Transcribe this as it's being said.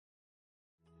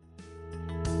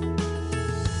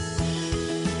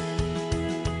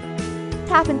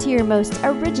tap into your most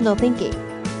original thinking,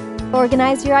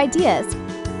 organize your ideas,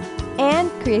 and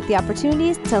create the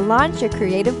opportunities to launch your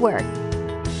creative work.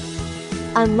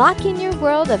 Unlocking your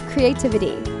world of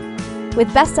creativity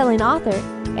with best-selling author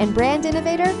and brand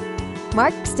innovator,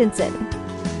 Mark Stinson.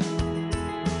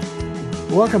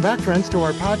 Welcome back, friends, to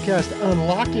our podcast,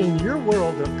 Unlocking Your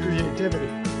World of Creativity.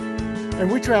 And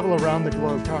we travel around the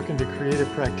globe talking to creative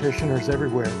practitioners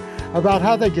everywhere about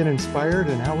how they get inspired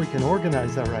and how we can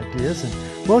organize our ideas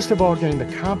and most of all gain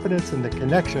the confidence and the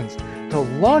connections to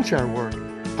launch our work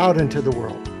out into the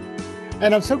world.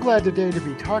 And I'm so glad today to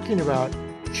be talking about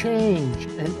change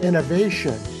and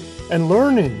innovation and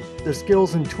learning the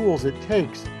skills and tools it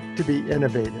takes to be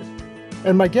innovative.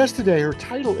 And my guest today, her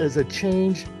title is a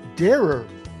change darer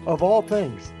of all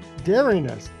things, daring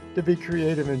us to be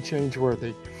creative and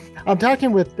change-worthy. I'm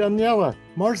talking with Daniela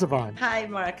Marzavan. Hi,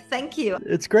 Mark. Thank you.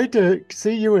 It's great to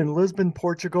see you in Lisbon,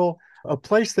 Portugal, a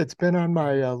place that's been on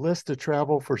my list to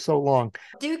travel for so long.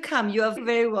 Do come. You are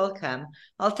very welcome.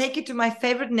 I'll take you to my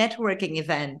favorite networking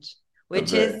event,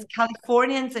 which is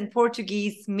Californians and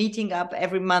Portuguese meeting up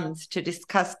every month to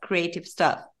discuss creative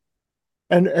stuff.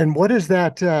 And what is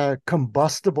that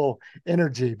combustible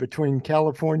energy between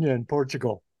California and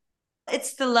Portugal?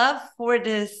 It's the love for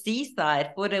the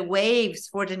seaside, for the waves,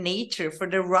 for the nature, for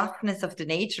the roughness of the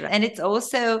nature. And it's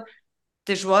also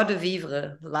the joie de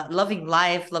vivre, loving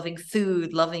life, loving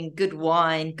food, loving good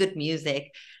wine, good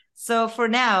music. So for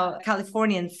now,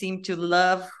 Californians seem to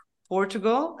love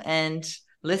Portugal and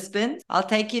Lisbon. I'll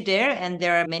take you there. And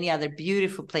there are many other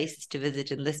beautiful places to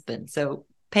visit in Lisbon. So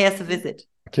pay us a visit.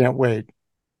 Can't wait.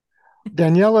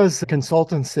 Daniela's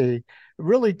consultancy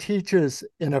really teaches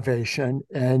innovation.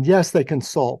 And yes, they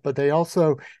consult, but they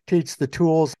also teach the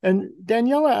tools. And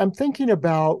Daniela, I'm thinking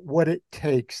about what it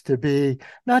takes to be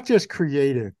not just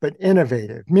creative, but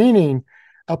innovative, meaning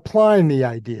applying the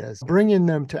ideas, bringing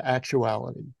them to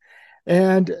actuality.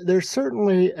 And there's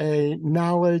certainly a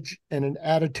knowledge and an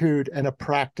attitude and a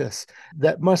practice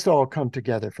that must all come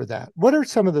together for that. What are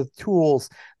some of the tools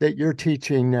that you're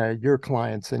teaching your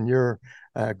clients and your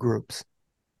groups?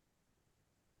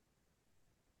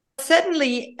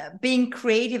 Certainly, being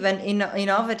creative and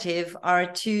innovative are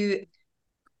two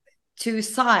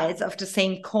sides of the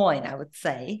same coin, I would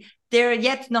say. They're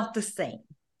yet not the same.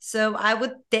 So I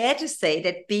would dare to say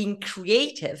that being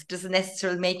creative doesn't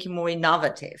necessarily make you more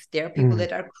innovative. There are people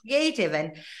that are creative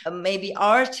and maybe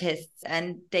artists,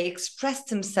 and they express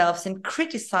themselves and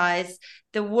criticize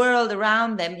the world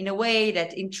around them in a way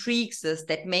that intrigues us,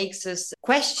 that makes us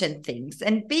question things.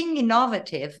 And being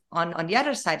innovative on the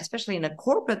other side, especially in a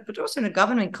corporate, but also in a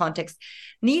government context,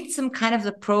 needs some kind of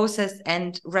the process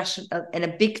and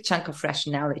a big chunk of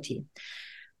rationality.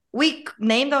 We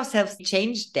named ourselves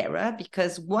Change Darer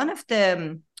because one of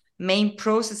the main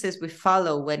processes we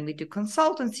follow when we do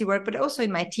consultancy work, but also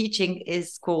in my teaching,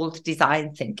 is called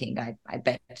design thinking. I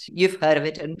bet you've heard of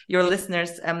it, and your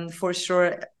listeners for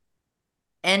sure.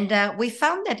 And we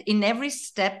found that in every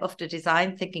step of the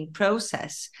design thinking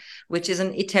process, which is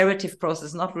an iterative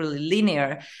process, not really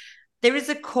linear, there is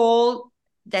a call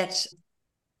that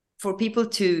for people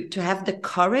to have the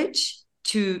courage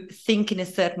to think in a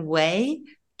certain way,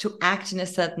 to act in a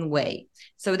certain way.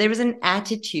 So there is an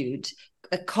attitude,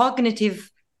 a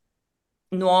cognitive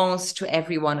nuance to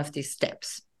every one of these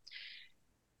steps.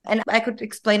 And I could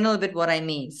explain a little bit what I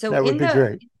mean. So that would be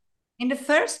great. In the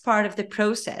first part of the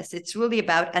process, it's really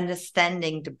about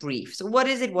understanding the brief. So what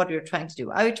is it, what you're trying to do?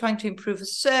 Are we trying to improve a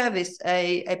service,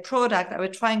 a product? Are we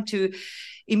trying to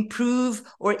improve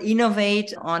or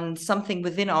innovate on something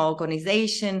within our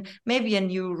organization? Maybe a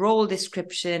new role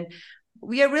description.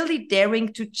 We are really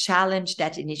daring to challenge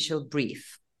that initial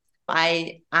brief.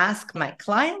 I ask my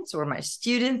clients or my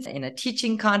students in a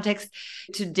teaching context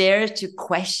to dare to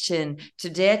question, to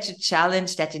dare to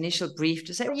challenge that initial brief,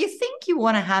 to say, you think you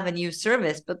want to have a new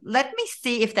service, but let me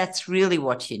see if that's really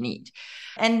what you need.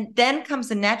 And then comes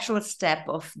the natural step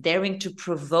of daring to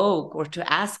provoke or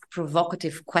to ask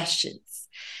provocative questions.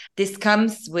 This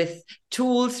comes with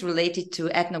tools related to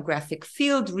ethnographic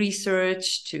field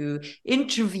research, to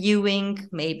interviewing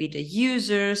maybe the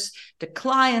users, the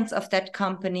clients of that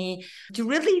company, to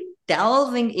really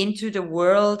delving into the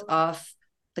world of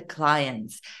the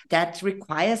clients. That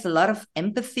requires a lot of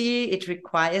empathy. It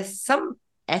requires some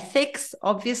ethics,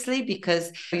 obviously,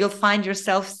 because you'll find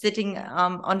yourself sitting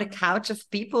on the couch of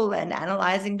people and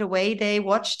analyzing the way they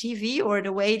watch TV or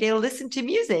the way they listen to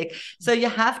music. So you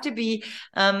have to be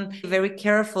very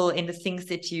careful in the things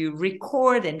that you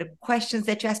record and the questions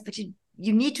that you ask, but you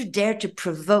you need to dare to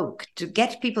provoke, to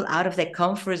get people out of their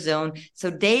comfort zone, so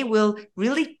they will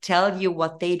really tell you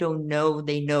what they don't know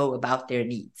they know about their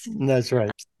needs. That's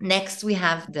right. Next, we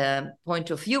have the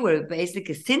point of view, where we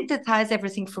basically synthesize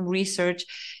everything from research.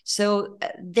 So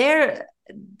there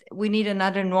we need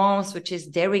another nuance, which is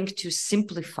daring to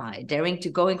simplify, daring to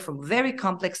going from very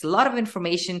complex, a lot of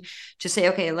information, to say,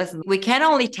 okay, listen, we can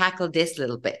only tackle this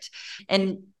little bit.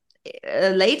 And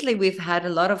lately we've had a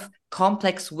lot of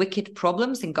complex, wicked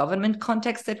problems in government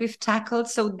context that we've tackled.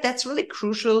 So that's really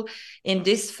crucial in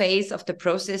this phase of the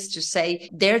process, to say,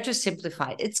 dare to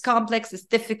simplify. It's complex, it's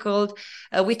difficult.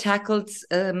 We tackled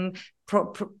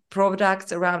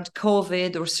products around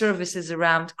COVID or services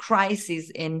around crises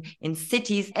in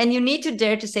cities. And you need to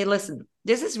dare to say, listen,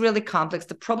 this is really complex.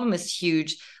 The problem is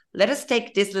huge. Let us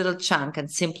take this little chunk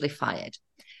and simplify it.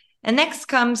 And next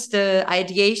comes the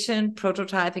ideation,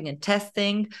 prototyping, and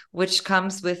testing, which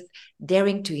comes with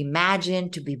daring to imagine,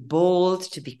 to be bold,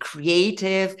 to be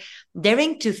creative,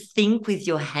 daring to think with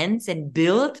your hands and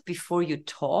build before you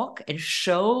talk, and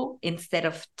show instead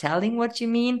of telling what you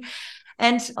mean.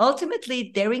 And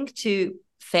ultimately, daring to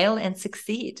fail and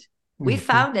succeed. We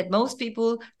found that most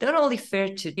people don't only fear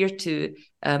to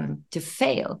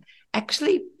fail.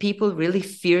 Actually, people really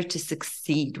fear to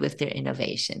succeed with their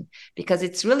innovation, because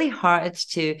it's really hard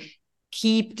to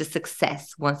keep the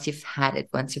success once you've had it,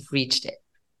 once you've reached it.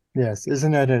 Yes,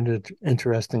 isn't that an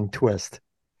interesting twist?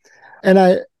 And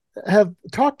I have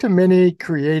talked to many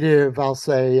creative, I'll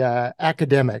say,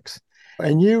 academics,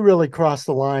 and you really cross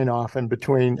the line often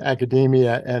between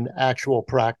academia and actual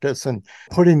practice and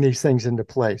putting these things into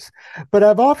place. But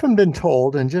I've often been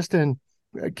told, and just in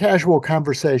casual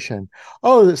conversation,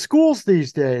 oh, the schools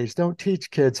these days don't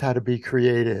teach kids how to be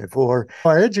creative, or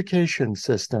our education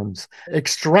systems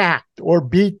extract or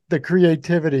beat the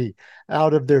creativity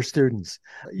out of their students.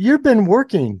 You've been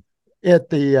working at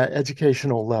the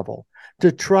educational level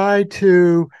to try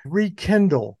to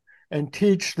rekindle and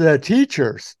teach the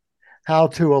teachers how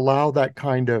to allow that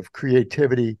kind of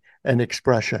creativity and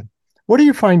expression. What are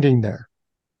you finding there?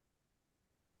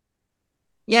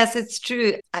 Yes, it's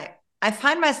true. I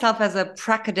find myself as a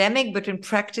pracademic between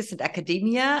practice and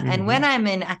academia. Mm-hmm. And when I'm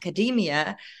in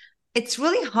academia, it's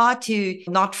really hard to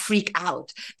not freak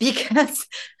out, because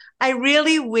I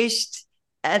really wished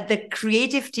the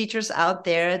creative teachers out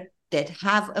there that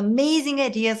have amazing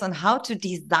ideas on how to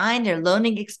design their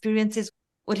learning experiences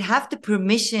would have the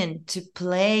permission to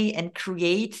play and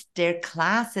create their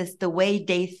classes the way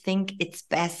they think it's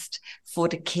best for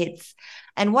the kids.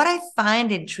 And what I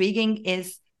find intriguing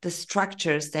is the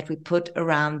structures that we put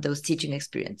around those teaching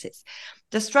experiences.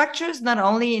 The structures, not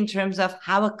only in terms of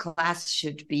how a class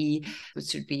should be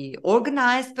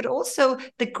organized, but also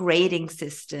the grading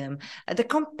system, the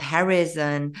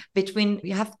comparison between,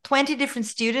 you have 20 different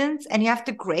students and you have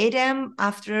to grade them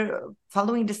after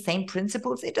following the same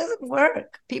principles. It doesn't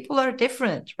work. People are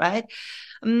different, right?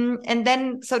 And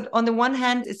then, so on the one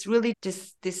hand, it's really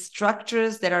these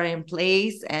structures that are in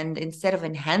place, and instead of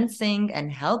enhancing and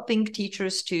helping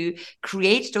teachers to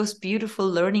create those beautiful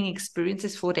learning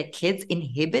experiences for their kids,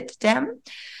 inhibit them.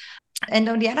 And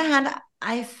on the other hand,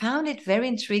 I found it very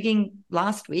intriguing.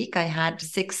 Last week, I had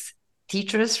 6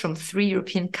 teachers from 3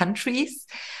 European countries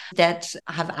that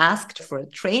have asked for a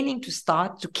training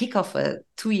to kick off a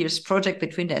 2-year project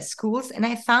between their schools. And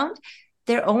I found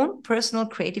their own personal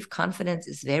creative confidence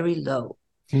is very low.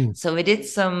 So we did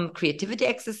some creativity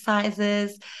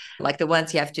exercises, like the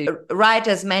ones you have to write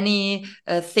as many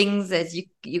things as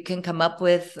you can come up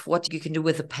with, what you can do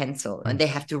with a pencil. And they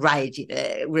have to write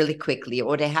really quickly,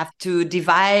 or they have to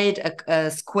divide a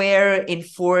square in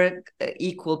 4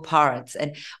 equal parts,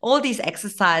 and all these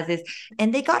exercises.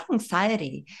 And they got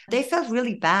anxiety. They felt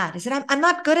really bad. They said, I'm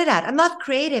not good at that. I'm not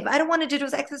creative. I don't want to do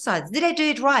those exercises. Did I do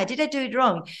it right? Did I do it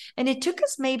wrong? And it took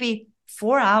us maybe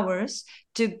 4 hours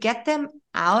to get them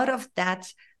out of that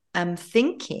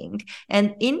thinking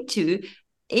and into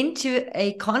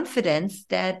a confidence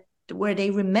that where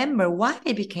they remember why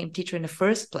they became teacher in the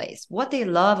first place, what they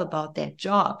love about their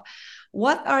job,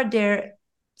 what are their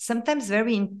sometimes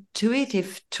very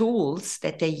intuitive tools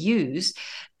that they use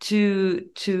to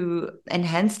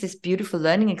enhance these beautiful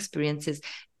learning experiences.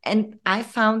 And I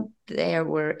found they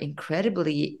were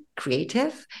incredibly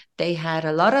creative. They had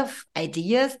a lot of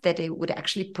ideas that they would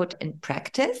actually put in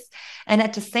practice. And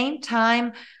at the same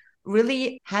time,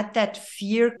 really had that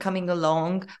fear coming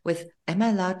along with, am I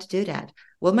allowed to do that?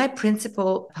 Will my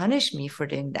principal punish me for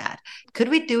doing that? Could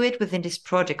we do it within this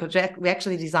project? Because we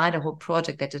actually designed a whole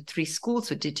project at the 3 schools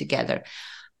we did together.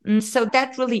 So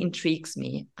that really intrigues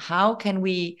me. How can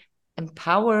we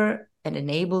empower and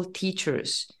enable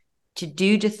teachers to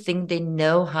do the thing they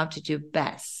know how to do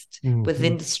best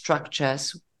within the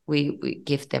structures we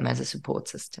give them as a support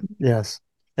system. Yes.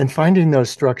 And finding those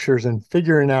structures and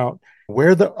figuring out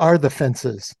where are the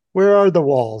fences, where are the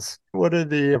walls, what are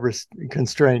the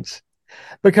constraints?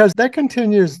 Because that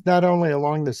continues not only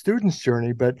along the student's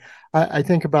journey, but I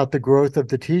think about the growth of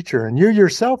the teacher. And you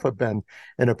yourself have been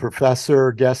in a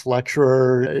professor, guest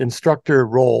lecturer, instructor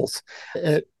roles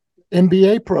at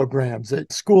MBA programs,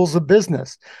 at schools of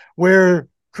business, where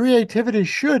creativity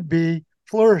should be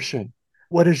flourishing.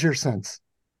 What is your sense?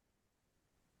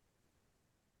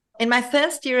 In my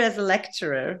first year as a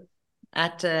lecturer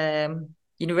at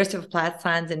University of Applied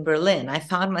Science in Berlin, I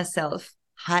found myself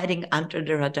hiding under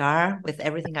the radar with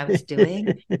everything I was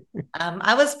doing.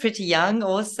 I was pretty young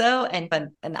also, and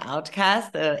an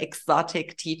outcast, an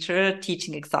exotic teacher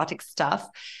teaching exotic stuff.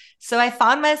 So I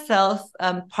found myself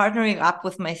partnering up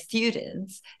with my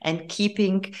students and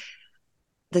keeping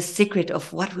the secret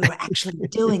of what we were actually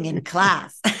doing in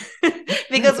class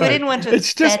because we didn't want to.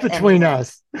 It's just between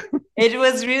us. It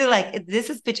was really like, this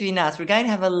is between us. We're going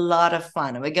to have a lot of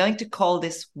fun. And we're going to call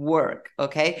this work.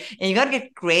 Okay. And you got to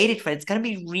get graded for it. It's going to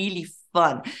be really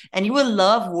fun. And you will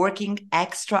love working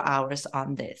extra hours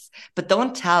on this, but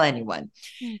don't tell anyone.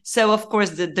 So, of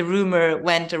course, the rumor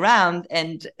went around.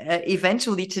 And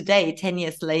eventually today, 10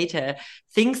 years later,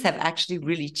 things have actually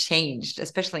really changed,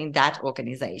 especially in that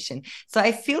organization. So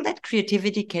I feel that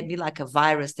creativity can be like a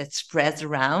virus that spreads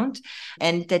around.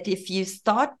 And that if you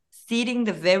start seeding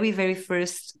the very, very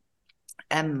first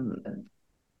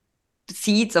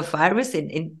seeds of virus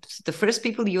in the first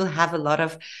people, you'll have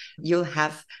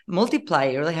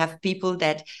multiplier, you'll have people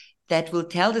that will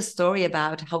tell the story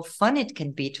about how fun it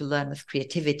can be to learn with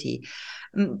creativity.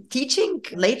 Teaching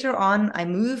later on, I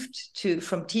moved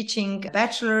from teaching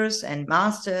bachelor's and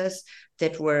master's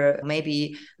that were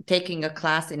maybe taking a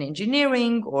class in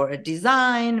engineering or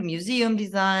design, museum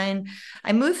design.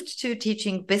 I moved to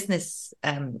teaching business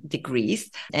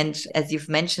degrees. And as you've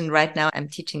mentioned, right now, I'm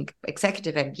teaching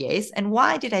executive MBAs. And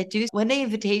why did I do? When the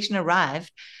invitation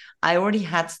arrived, I already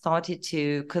had started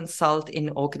to consult in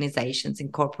organizations,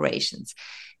 in corporations.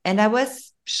 And I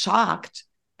was shocked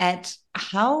at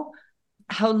how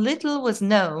little was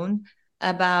known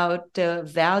about the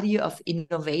value of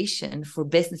innovation for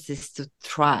businesses to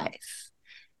thrive,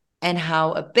 and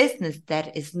how a business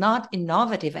that is not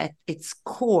innovative at its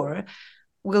core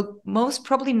will most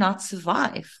probably not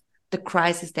survive the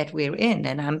crisis that we're in.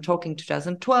 And I'm talking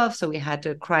 2012. So we had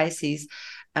the crisis,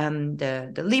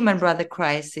 the Lehman Brothers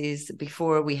crisis.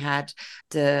 Before we had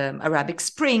the Arabic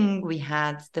Spring, we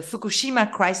had the Fukushima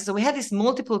crisis. So we had this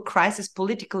multiple crisis,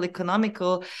 political,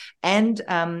 economical, and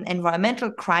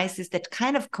environmental crisis that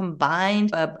kind of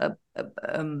combined a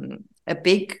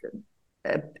big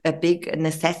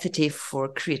necessity for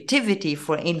creativity,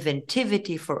 for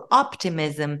inventivity, for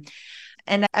optimism.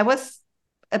 And I was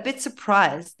a bit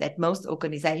surprised that most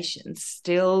organizations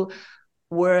still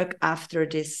work after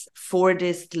this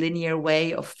Fordist linear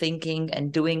way of thinking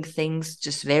and doing things,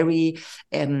 just very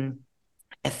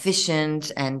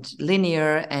efficient and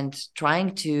linear, and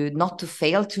trying to not to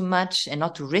fail too much and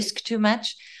not to risk too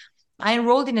much. I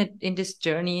enrolled in this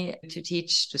journey to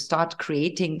start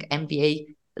creating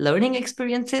MBA learning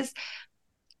experiences.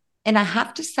 And I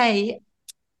have to say,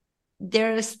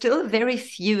 there are still very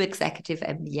few executive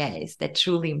MBAs that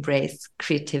truly embrace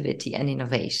creativity and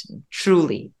innovation,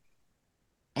 truly.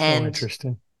 And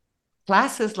interesting.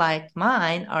 Classes like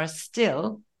mine are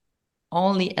still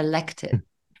only elective.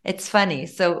 It's funny.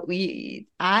 So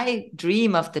I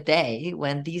dream of the day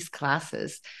when these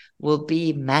classes will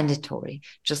be mandatory,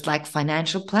 just like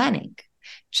financial planning,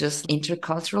 just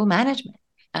intercultural management.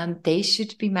 And they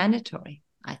should be mandatory,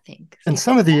 I think. And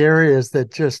some of the areas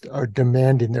that just are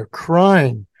demanding, they're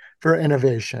crying for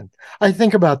innovation. I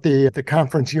think about the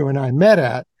conference you and I met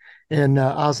at in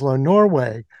Oslo,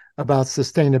 Norway, about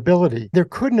sustainability. There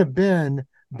couldn't have been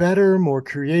better, more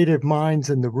creative minds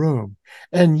in the room.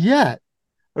 And yet,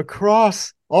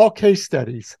 across all case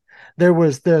studies, there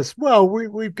was this, well,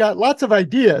 we've got lots of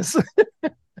ideas,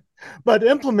 but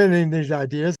implementing these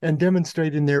ideas and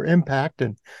demonstrating their impact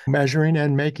and measuring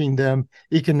and making them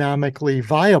economically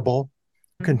viable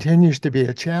continues to be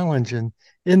a challenge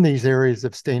in these areas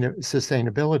of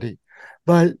sustainability.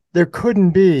 But there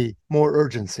couldn't be more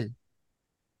urgency.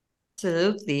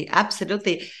 Absolutely,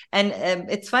 absolutely. And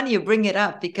it's funny you bring it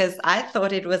up, because I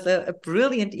thought it was a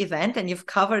brilliant event, and you've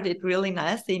covered it really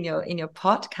nicely in your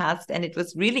podcast, and it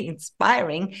was really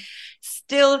inspiring.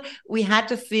 Still, we had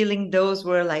the feeling those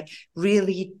were like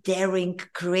really daring,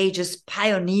 courageous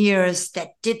pioneers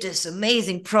that did this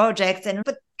amazing project.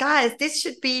 But guys, this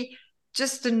should be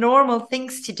just the normal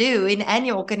things to do in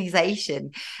any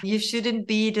organization. You shouldn't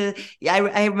be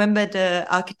I remember the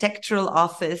architectural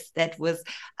office that was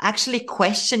actually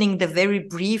questioning the very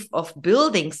brief of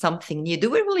building something new. Do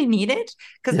we really need it?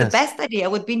 Because the best idea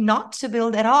would be not to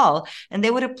build at all. And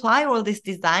they would apply all these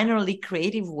designerly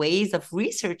creative ways of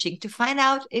researching to find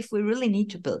out if we really need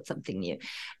to build something new.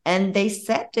 And they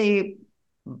said they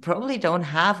probably don't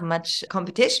have much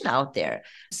competition out there.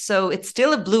 So it's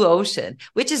still a blue ocean,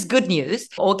 which is good news.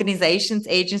 Organizations,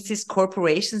 agencies,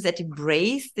 corporations that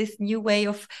embrace this new way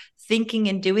of thinking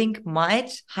and doing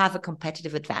might have a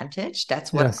competitive advantage.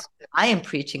 That's what I am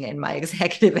preaching in my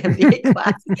executive MBA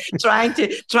class,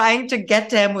 trying to get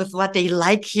them with what they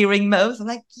like hearing most. I'm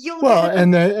like,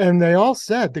 and they all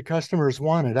said the customers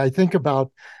wanted. I think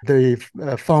about the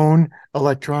phone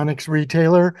electronics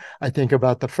retailer. I think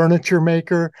about the furniture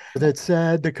maker that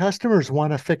said the customers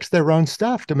want to fix their own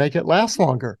stuff to make it last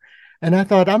longer. And I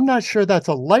thought, I'm not sure that's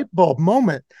a light bulb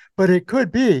moment, but it could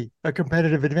be a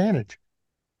competitive advantage.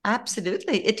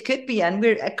 Absolutely. It could be. And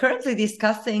we're currently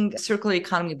discussing circular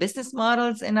economy business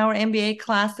models in our MBA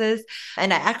classes.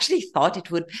 And I actually thought it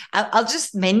would, I'll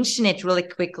just mention it really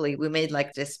quickly. We made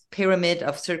like this pyramid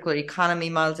of circular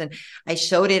economy models and I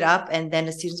showed it up. And then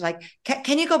the students were like,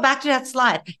 can you go back to that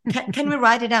slide? Can we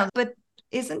write it down? But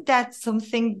isn't that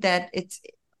something that it's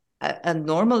a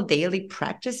normal daily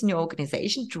practice in your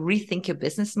organization to rethink your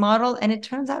business model? And it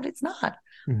turns out it's not.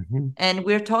 Mm-hmm. And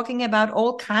we're talking about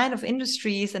all kinds of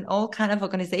industries and all kinds of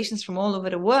organizations from all over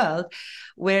the world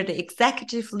where the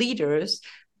executive leaders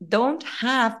don't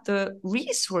have the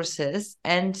resources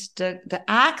and the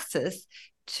access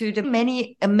to the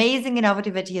many amazing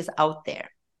innovative ideas out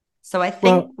there. So I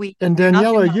think and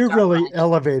Daniela, you're really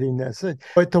elevating this.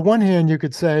 At the one hand, you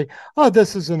could say, oh,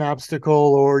 this is an obstacle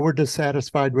or we're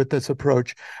dissatisfied with this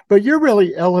approach. But you're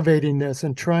really elevating this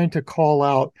and trying to call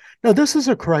out, no, this is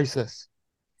a crisis.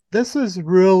 This is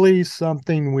really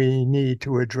something we need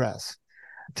to address.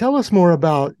 Tell us more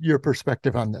about your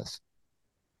perspective on this.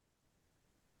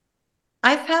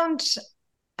 I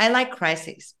like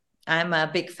crises. I'm a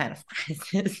big fan of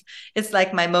crisis. It's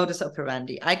like my modus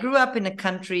operandi. I grew up in a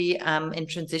country in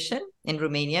transition in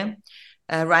Romania,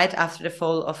 right after the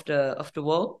fall of the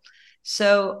wall.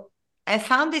 So I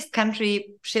found this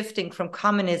country shifting from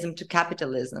communism to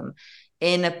capitalism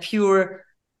in a pure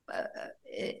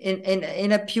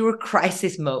in a pure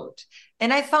crisis mode.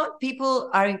 And I found people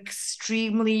are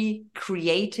extremely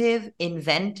creative,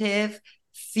 inventive,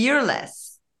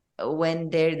 fearless when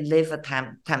they live at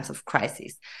times of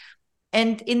crisis.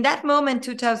 And in that moment,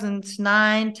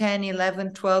 2009, 10,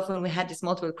 11, 12, when we had this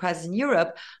multiple crisis in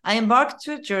Europe, I embarked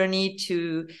to a journey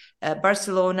to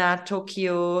Barcelona,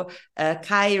 Tokyo,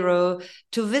 Cairo,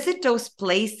 to visit those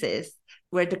places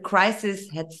where the crisis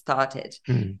had started.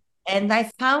 Mm. And I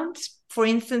found, for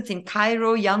instance, in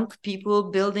Cairo, young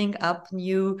people building up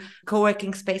new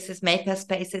co-working spaces, maker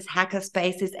spaces, hacker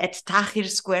spaces at Tahrir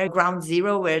Square, ground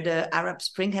zero, where the Arab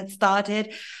Spring had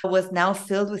started, was now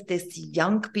filled with these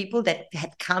young people that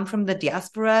had come from the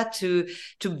diaspora to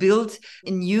build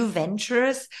new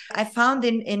ventures. I found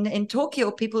in Tokyo,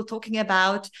 people talking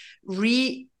about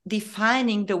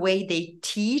defining the way they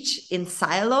teach in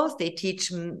silos. They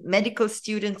teach medical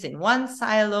students in one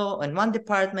silo, in one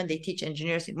department. They teach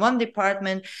engineers in one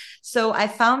department. So I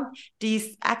found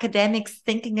these academics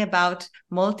thinking about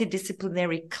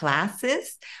multidisciplinary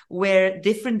classes where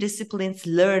different disciplines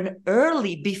learn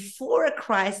early before a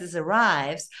crisis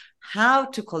arrives how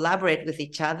to collaborate with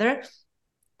each other.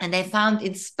 And I found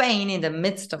in Spain, in the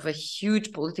midst of a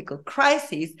huge political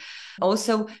crisis,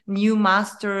 also new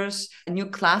masters, new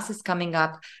classes coming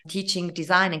up, teaching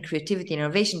design and creativity and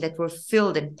innovation that were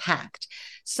filled and packed.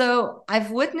 So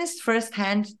I've witnessed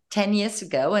firsthand 10 years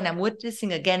ago, and I'm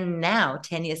witnessing again now,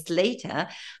 10 years later,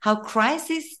 how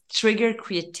crises trigger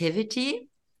creativity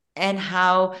and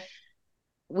how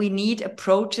we need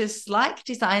approaches like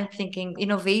design thinking,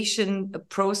 innovation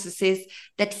processes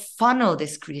that funnel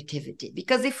this creativity.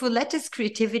 Because if we let this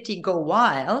creativity go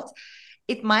wild,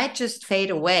 it might just fade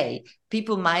away.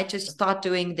 People might just start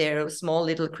doing their small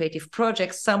little creative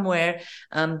projects somewhere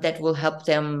that will help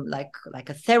them, like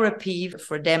a therapy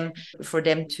for them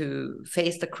to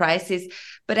face the crisis.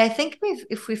 But I think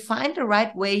if we find the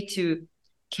right way to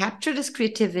capture this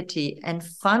creativity and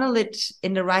funnel it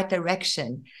in the right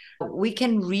direction, we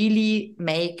can really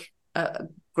make a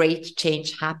great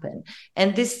change happen.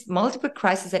 And this multiple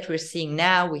crisis that we're seeing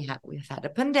now, we've had a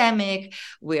pandemic,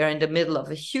 we are in the middle of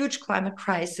a huge climate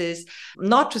crisis,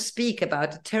 not to speak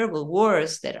about the terrible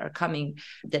wars that are coming,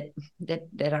 that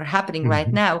are happening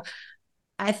right now.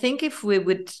 I think if we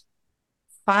would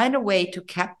find a way to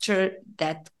capture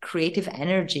that creative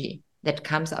energy that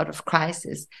comes out of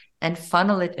crisis and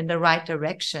funnel it in the right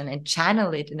direction and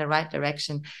channel it in the right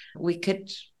direction,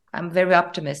 I'm very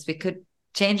optimistic, we could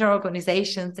change our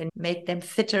organizations and make them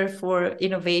fitter for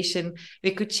innovation.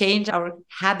 We could change our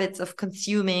habits of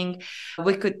consuming.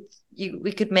 We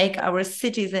could make our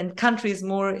cities and countries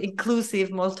more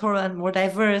inclusive, more tolerant, more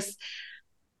diverse.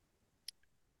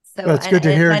 So well, it's good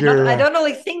to hear I don't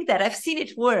only think that, I've seen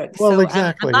it work. Well, so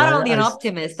exactly. I'm not only an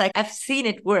optimist, like I've seen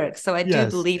it work. So I do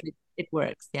believe it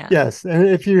works. Yeah. Yes. And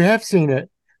if you have seen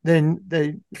it, then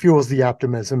it fuels the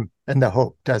optimism and the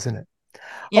hope, doesn't it?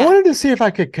 Yeah. I wanted to see if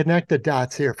I could connect the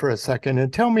dots here for a second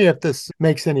and tell me if this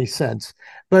makes any sense.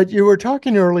 But you were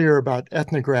talking earlier about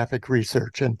ethnographic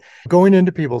research and going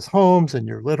into people's homes, and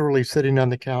you're literally sitting on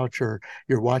the couch or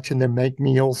you're watching them make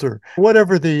meals or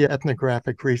whatever the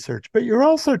ethnographic research. But you're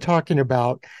also talking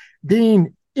about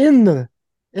being in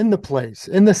the place,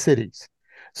 in the cities.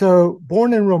 So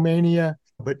born in Romania,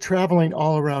 but traveling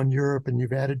all around Europe, and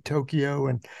you've added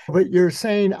Tokyo, but you're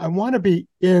saying, I want to be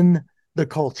in the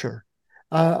culture.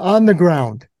 On the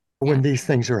ground when these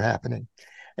things are happening.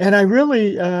 And I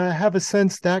really have a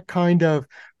sense that kind of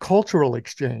cultural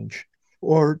exchange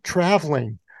or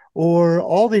traveling or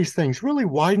all these things really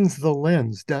widens the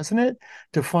lens, doesn't it?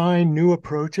 To find new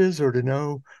approaches or to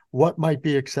know what might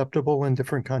be acceptable in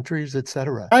different countries, et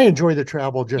cetera. I enjoy the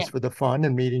travel just for the fun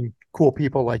and meeting cool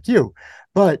people like you.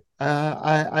 But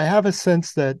I have a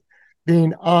sense that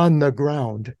being on the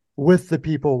ground with the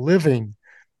people living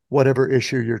whatever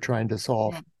issue you're trying to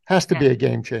solve has to be a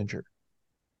game changer.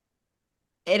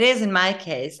 It is in my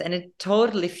case, and it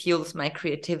totally fuels my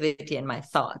creativity and my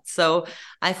thoughts. So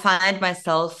I find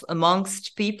myself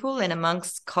amongst people and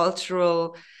amongst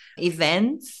cultural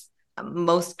events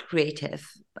most creative.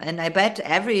 And I bet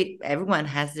everyone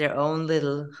has their own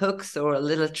little hooks or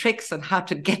little tricks on how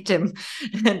to get them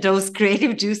those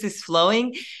creative juices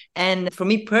flowing. And for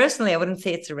me personally, I wouldn't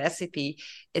say it's a recipe.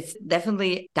 It's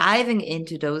definitely diving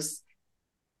into those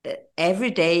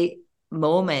everyday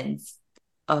moments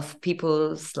of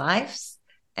people's lives.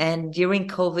 And during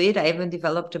COVID, I even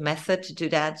developed a method to do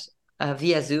that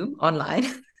via Zoom online.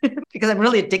 Because I'm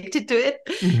really addicted to it.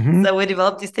 Mm-hmm. So we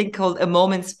developed this thing called a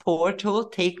moments portal.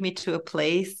 Take me to a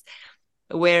place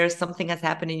where something has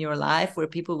happened in your life, where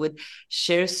people would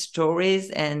share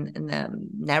stories and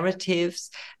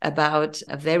narratives about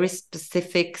a very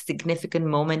specific, significant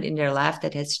moment in their life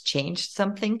that has changed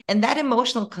something. And that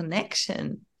emotional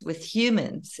connection with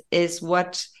humans is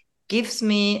what gives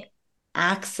me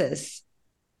access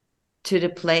to the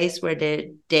place where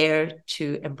they dare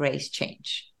to embrace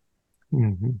change.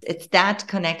 Mm-hmm. It's that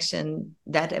connection,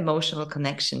 that emotional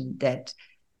connection that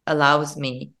allows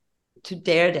me to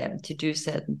dare them to do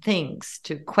certain things,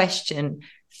 to question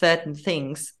certain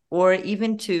things, or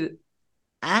even to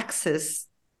access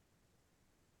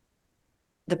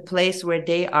the place where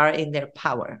they are in their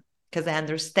power. Because I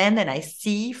understand and I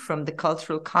see from the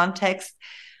cultural context,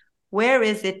 where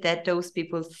is it that those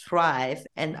people thrive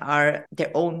and are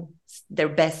their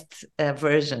best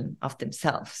version of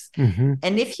themselves? Mm-hmm.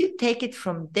 And if you take it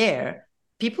from there,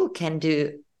 people can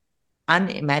do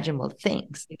unimaginable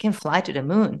things. You can fly to the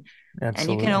moon. Absolutely.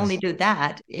 And you can only do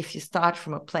that if you start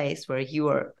from a place where you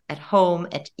are at home,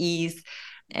 at ease,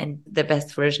 and the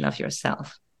best version of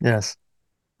yourself. Yes.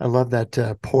 I love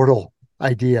that portal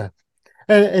idea.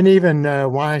 And even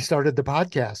why I started the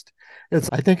podcast.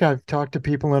 I think I've talked to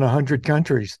people in 100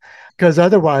 countries, because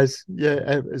otherwise,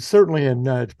 certainly in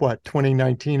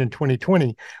 2019 and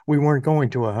 2020, we weren't going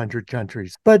to 100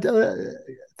 countries. But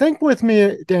think with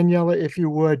me, Daniela, if you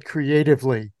would,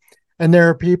 creatively. And there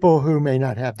are people who may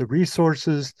not have the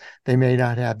resources, they may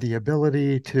not have the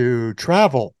ability to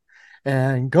travel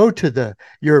and go to the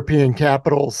European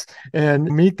capitals and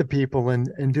meet the people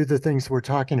and do the things we're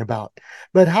talking about.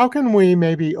 But how can we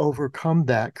maybe overcome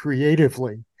that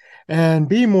creatively and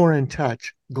be more in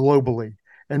touch globally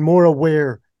and more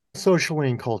aware socially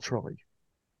and culturally?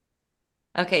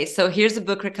 Okay, so here's a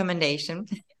book recommendation.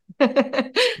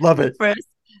 Love it. First,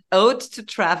 Ode to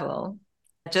Travel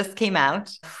just came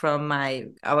out from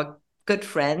our good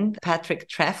friend Patrick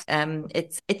Treff.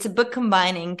 It's a book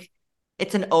combining.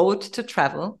 It's an ode to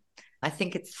travel. I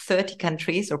think it's 30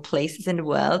 countries or places in the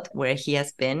world where he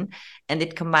has been, and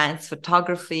it combines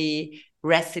photography,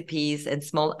 recipes, and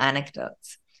small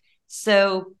anecdotes.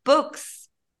 So books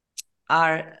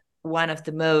are one of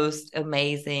the most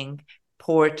amazing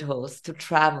portals to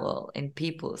travel in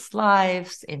people's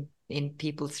lives, in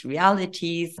people's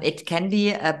realities. It can be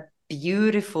a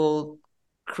beautiful,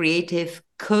 creative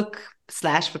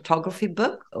cook/photography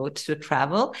book, Ode to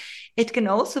Travel. It can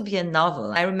also be a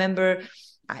novel. I remember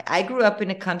I grew up in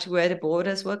a country where the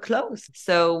borders were closed.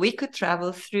 So we could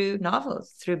travel through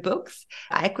novels, through books.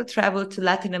 I could travel to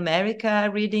Latin America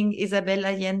reading Isabel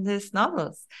Allende's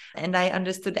novels. And I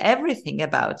understood everything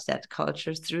about that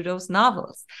culture through those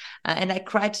novels. And I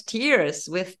cried tears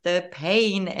with the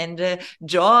pain and the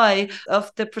joy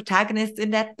of the protagonist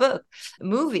in that book.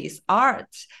 Movies,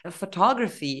 art,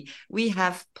 photography, we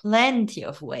have plenty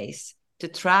of ways to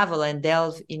travel and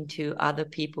delve into other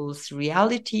people's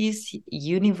realities,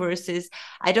 universes.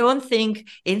 I don't think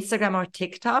Instagram or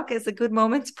TikTok is a good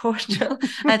moment, Portugal.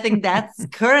 I think that's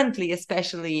currently,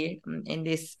 especially in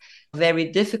these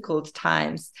very difficult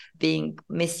times, being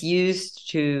misused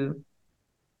to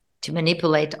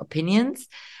manipulate opinions.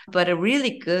 But a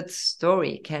really good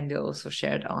story can be also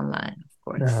shared online, of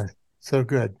course. So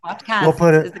good. Podcast we'll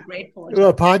put is a great portal.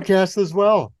 A podcast as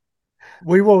well.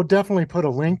 We will definitely put a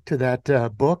link to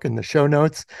that book in the show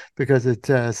notes, because it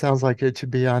sounds like it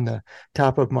should be on the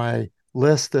top of my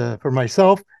list for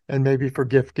myself and maybe for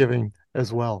gift giving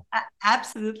as well.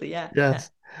 Absolutely. Yeah.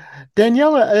 Yes. Yeah.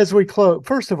 Daniela, as we close,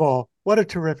 first of all, what a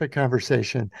terrific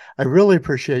conversation. I really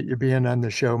appreciate you being on the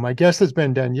show. My guest has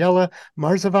been Daniela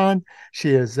Marzavan.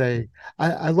 She is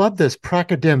I love this,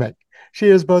 pracademic. She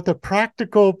is both a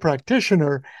practical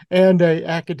practitioner and an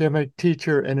academic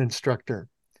teacher and instructor.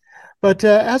 But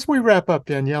as we wrap up,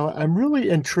 Daniela, I'm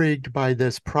really intrigued by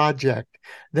this project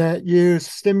that you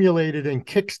stimulated and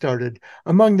kickstarted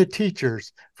among the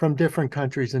teachers from different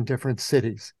countries and different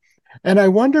cities. And I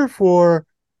wonder, for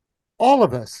all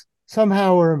of us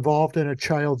somehow are involved in a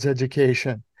child's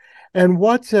education, and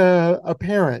what a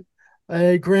parent,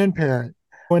 a grandparent,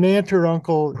 an aunt or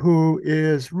uncle who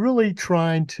is really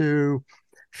trying to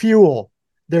fuel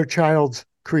their child's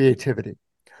creativity.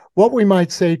 What we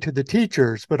might say to the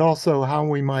teachers, but also how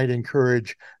we might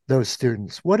encourage those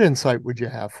students. What insight would you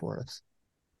have for us?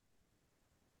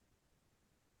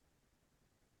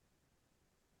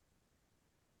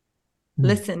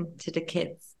 Listen to the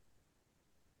kids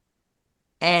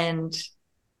and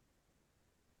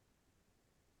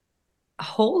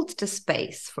hold the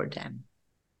space for them.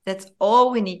 That's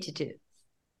all we need to do.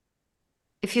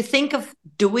 If you think of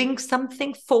doing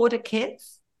something for the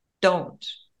kids, don't.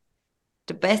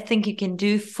 The best thing you can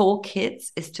do for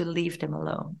kids is to leave them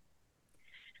alone.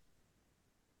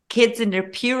 Kids in their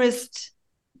purest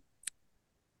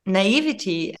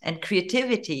naivety and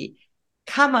creativity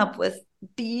come up with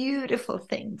beautiful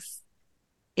things.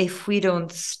 If we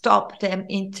don't stop them,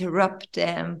 interrupt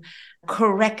them,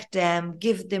 correct them,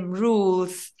 give them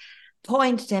rules,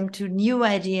 point them to new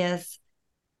ideas.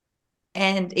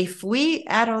 And if we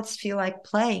adults feel like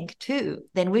playing too,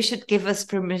 then we should give us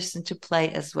permission to play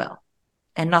as well,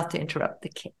 and not to interrupt the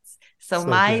kids. So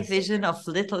my vision of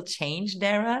Little Change,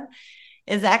 Darren,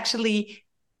 is actually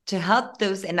to help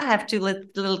those, and I have two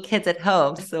little kids at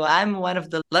home, so I'm one of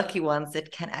the lucky ones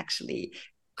that can actually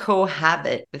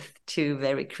cohabit with two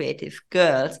very creative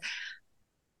girls.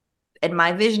 And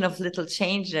my vision of Little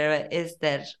Change there is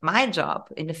that my job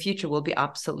in the future will be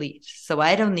obsolete. So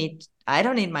I don't need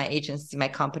my agency, my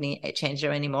company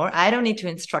Changer anymore. I don't need to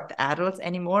instruct adults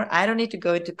anymore. I don't need to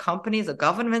go into companies or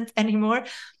governments anymore,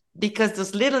 because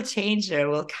those little Changer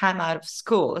will come out of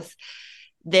schools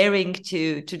daring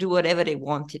to do whatever they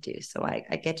want to do. So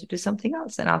I get to do something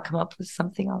else, and I'll come up with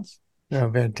something else.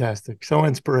 Oh, fantastic. So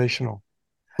inspirational.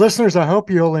 Listeners, I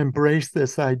hope you'll embrace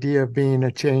this idea of being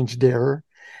a change darer.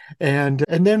 And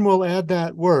then we'll add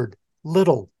that word,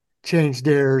 little change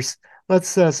darers. Let's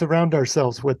surround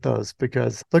ourselves with those,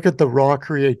 because look at the raw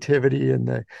creativity and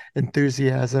the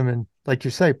enthusiasm. And like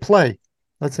you say, play.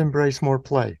 Let's embrace more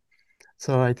play.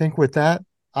 So I think with that,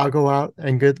 I'll go out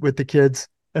and get with the kids,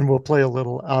 and we'll play a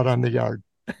little out on the yard.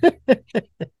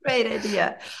 Great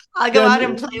idea. I'll go out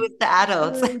and play with the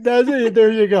adults.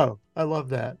 There you go. I love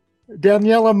that.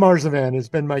 Daniela Marzavan has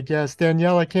been my guest.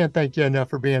 Daniela, I can't thank you enough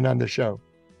for being on the show.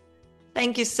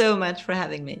 Thank you so much for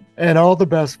having me. And all the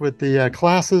best with the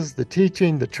classes, the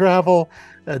teaching, the travel,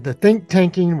 the think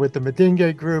tanking with the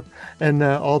Medinge group, and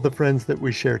all the friends that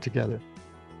we share together.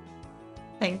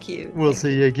 Thank you. We'll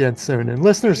see you again soon. And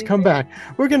listeners, come back.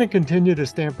 We're going to continue to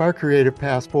stamp our creative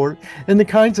passport in the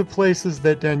kinds of places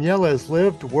that Daniela has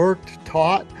lived, worked,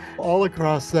 taught all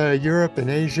across Europe and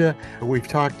Asia. We've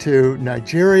talked to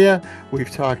Nigeria.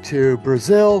 We've talked to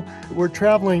Brazil. We're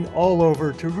traveling all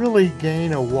over to really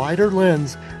gain a wider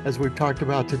lens, as we've talked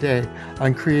about today,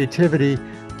 on creativity,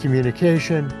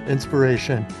 communication,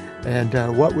 inspiration,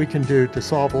 and what we can do to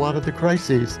solve a lot of the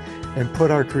crises and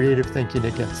put our creative thinking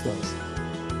against those.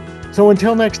 So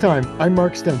until next time, I'm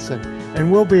Mark Stinson,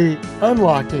 and we'll be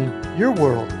unlocking your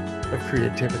world of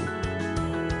creativity.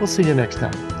 We'll see you next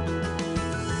time.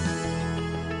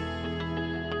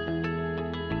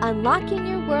 Unlocking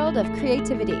Your World of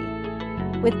Creativity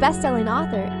with best-selling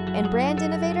author and brand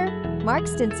innovator, Mark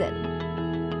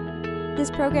Stinson. This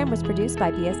program was produced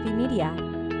by BSB Media,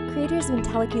 creators of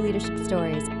IntelliKey Leadership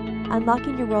Stories,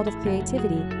 Unlocking Your World of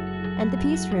Creativity, and the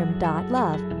Peace Room.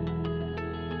 Love.